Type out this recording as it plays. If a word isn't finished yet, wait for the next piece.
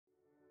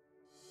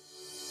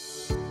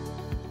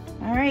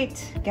All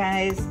right,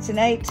 guys,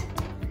 tonight,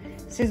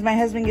 as soon as my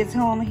husband gets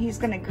home, he's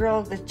gonna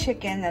grill the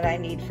chicken that I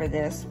need for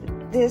this.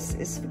 This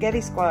is spaghetti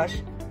squash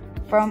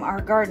from our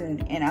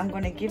garden, and I'm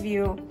gonna give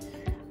you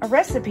a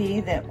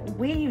recipe that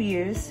we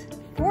use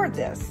for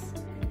this.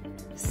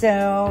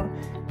 So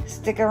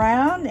stick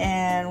around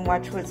and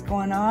watch what's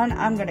going on.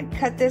 I'm gonna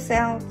cut this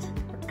out,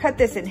 cut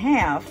this in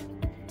half,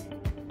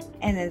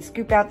 and then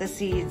scoop out the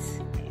seeds,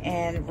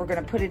 and we're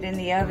gonna put it in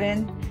the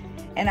oven.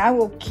 And I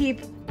will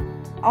keep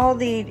all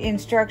the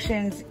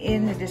instructions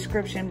in the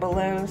description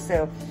below,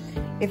 so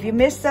if you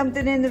missed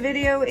something in the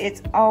video,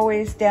 it's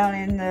always down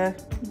in the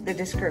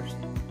description.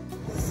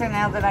 So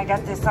now that I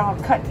got this all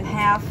cut in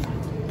half,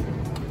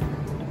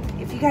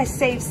 if you guys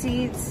save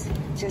seeds,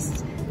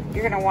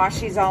 you're gonna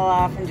wash these all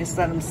off and just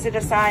let them sit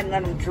aside and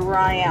let them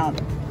dry out.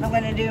 What I'm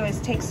gonna do is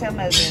take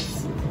some of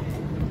this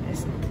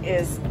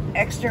is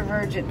extra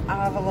virgin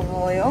olive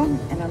oil,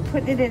 and I'm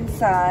putting it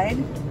inside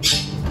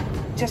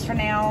just for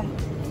now.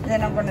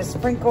 Then I'm gonna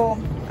sprinkle,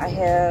 I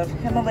have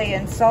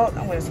Himalayan salt.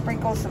 I'm gonna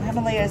sprinkle some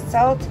Himalayan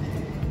salt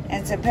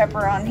and some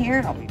pepper on here,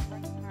 and I'll be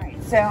right. All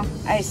right, so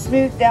I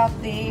smoothed out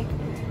the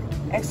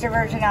extra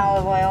virgin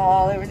olive oil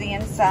all over the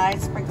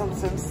inside, sprinkled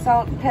some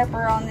salt and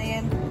pepper on the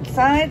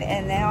inside,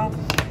 and now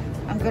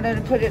I'm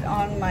gonna put it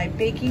on my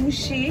baking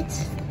sheet.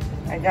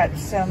 I got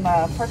some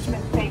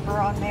parchment paper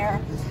on there.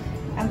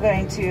 I'm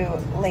going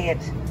to lay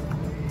it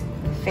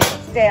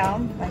face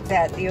down like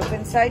that, the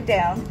open side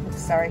down.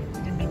 Sorry,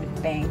 didn't mean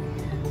to bang.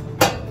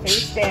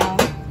 Face down.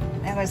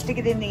 I'm gonna stick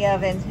it in the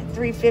oven at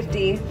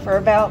 350 for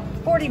about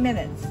 40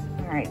 minutes.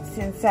 All right,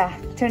 since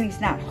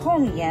Tony's not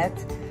home yet,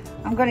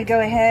 I'm gonna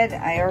go ahead.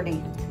 I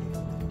already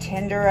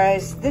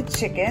tenderized the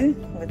chicken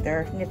with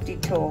their nifty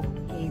tool.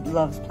 He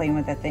loves playing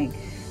with that thing.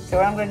 So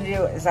what I'm gonna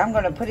do is I'm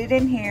gonna put it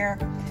in here.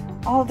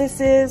 All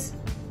this is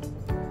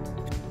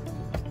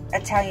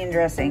Italian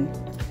dressing.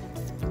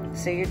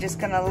 So you're just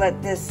gonna let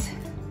this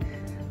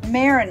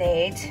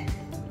marinate.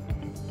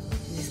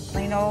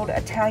 Plain old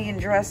Italian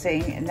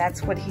dressing, and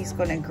that's what he's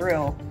going to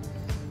grill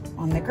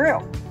on the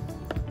grill.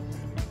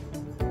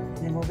 And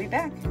then we'll be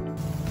back.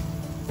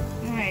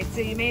 All right,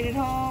 so you made it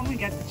home. We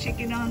got the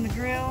chicken on the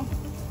grill.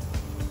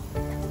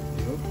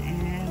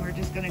 And we're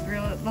just going to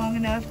grill it long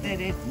enough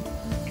that it's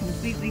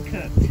completely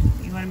cooked.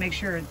 You want to make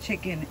sure the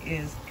chicken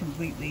is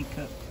completely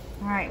cooked.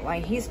 All right,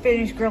 while he's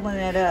finished grilling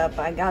it up,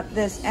 I got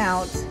this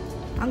out.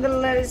 I'm going to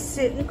let it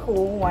sit and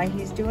cool while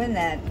he's doing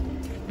that.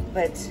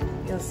 But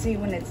you'll see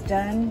when it's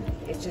done,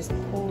 it just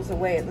pulls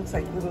away. It looks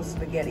like little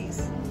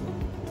spaghettis.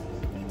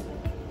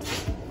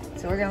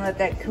 So we're gonna let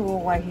that cool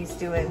while he's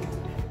doing.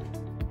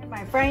 I have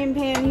my frying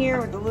pan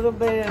here with a little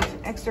bit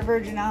of extra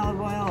virgin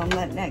olive oil. I'm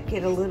letting that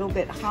get a little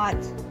bit hot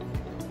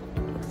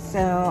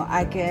so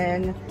I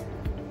can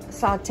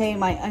saute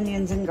my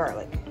onions and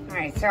garlic. All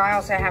right, so I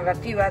also have a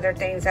few other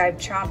things I've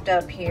chopped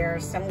up here.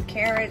 Some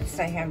carrots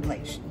I have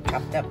like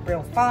chopped up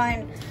real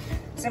fine.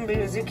 Some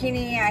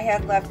zucchini I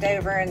had left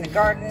over in the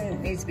garden. It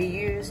needs to be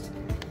used.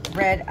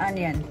 Red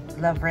onion.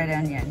 Love red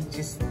onion.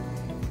 Just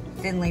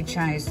thinly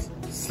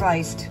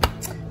sliced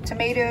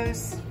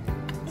tomatoes,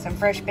 some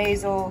fresh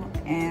basil,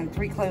 and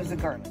 3 cloves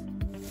of garlic.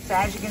 So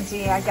as you can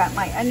see, I got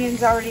my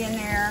onions already in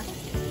there.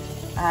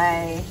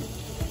 I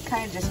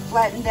kind of just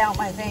flattened out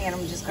my thing, and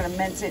I'm just going to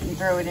mince it and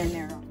throw it in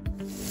there.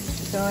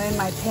 So in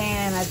my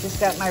pan, I've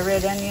just got my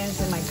red onions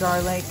and my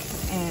garlic,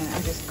 and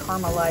I'm just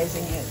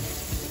caramelizing it.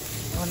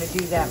 I want to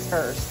do that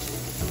first.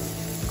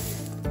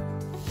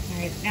 All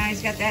right, now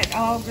he's got that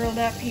all grilled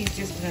up. He's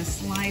just going to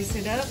slice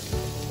it up.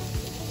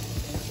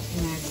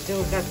 And I've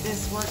still got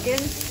this working.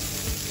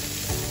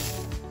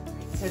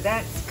 So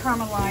that's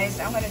caramelized.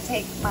 I'm going to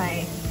take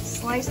my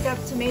sliced up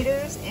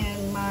tomatoes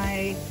and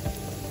my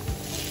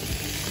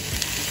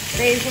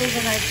basils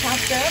that I've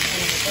chopped up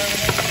and throw it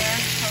in there.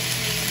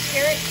 Hopefully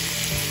carrots.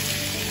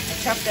 I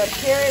chopped up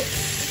carrots.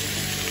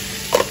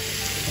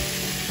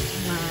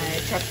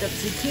 My chopped up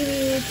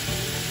zucchini.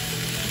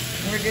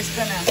 We're just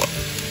gonna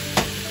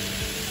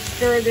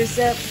stir this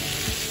up,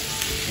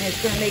 and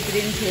it's gonna make it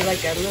into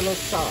like a little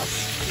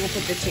sauce. We'll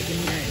put the chicken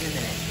here in a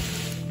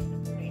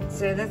minute. Right,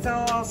 so that's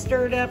all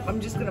stirred up. I'm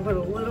just gonna put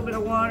a little bit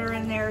of water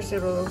in there so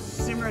it'll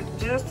simmer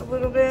just a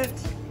little bit.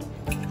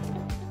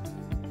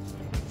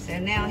 So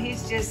now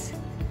he's just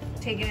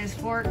taking his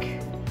fork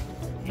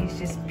and he's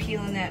just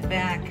peeling that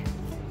back.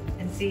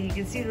 And see, you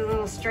can see the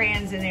little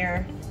strands in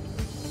there.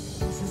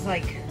 This is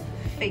like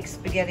fake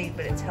spaghetti,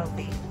 but it's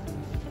healthy.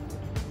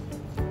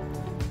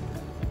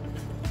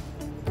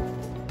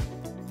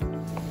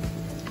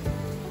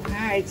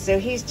 Alright, so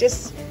he's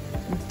just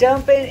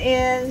dumping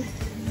in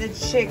the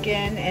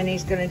chicken, and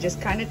he's gonna just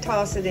kind of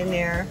toss it in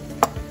there.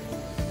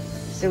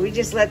 So we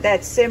just let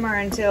that simmer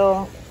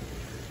until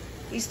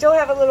you still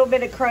have a little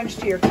bit of crunch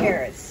to your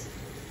carrots.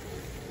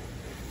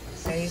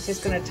 So he's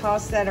just gonna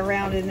toss that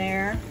around in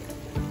there.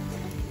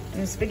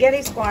 And the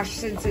spaghetti squash,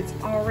 since it's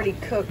already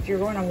cooked, you're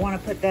going to want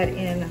to put that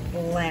in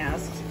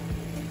last.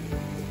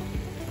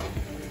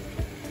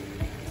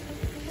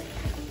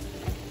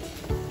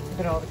 Look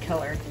at all the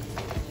color.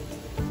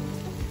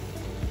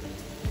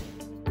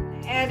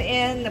 Add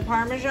in the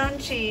Parmesan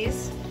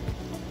cheese.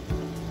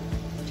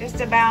 just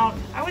about,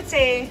 I would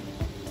say,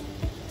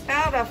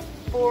 about a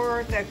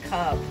fourth a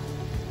cup.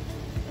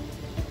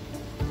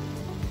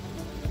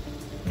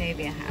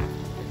 Maybe a half.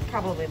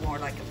 Probably more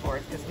like a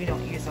fourth because we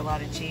don't use a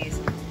lot of cheese.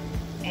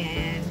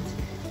 And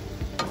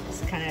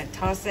just kind of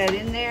toss that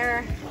in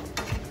there.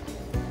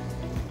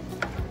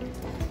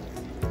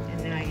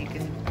 And now you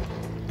can,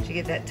 once you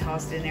get that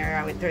tossed in there,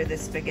 I would throw the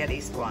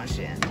spaghetti squash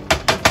in.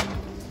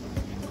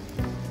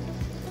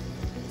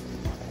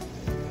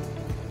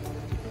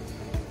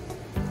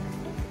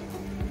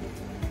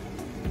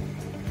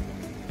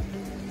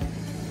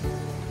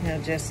 Now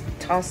just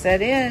toss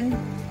that in.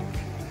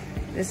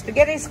 The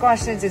spaghetti squash,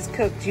 since it's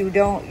cooked, you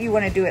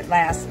want to do it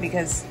last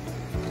because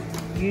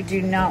you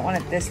do not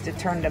want this to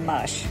turn to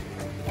mush.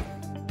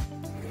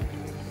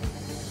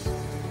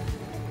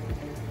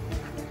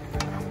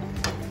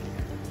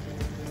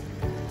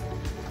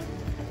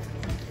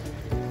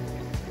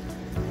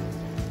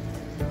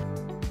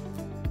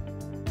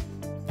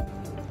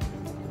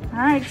 All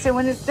right, so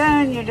when it's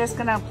done, you're just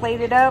gonna plate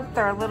it up,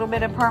 throw a little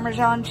bit of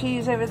Parmesan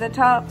cheese over the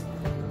top.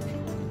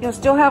 You'll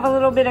still have a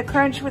little bit of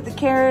crunch with the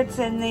carrots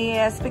and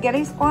the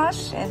spaghetti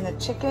squash, and the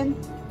chicken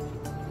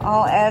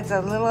all adds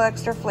a little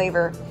extra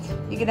flavor.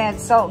 You can add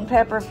salt and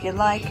pepper if you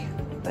like,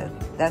 but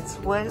that's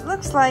what it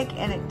looks like,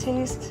 and it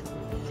tastes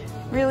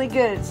really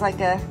good. It's like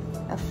a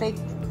fake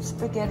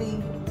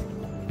spaghetti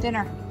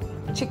dinner,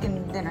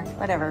 chicken dinner,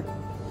 whatever.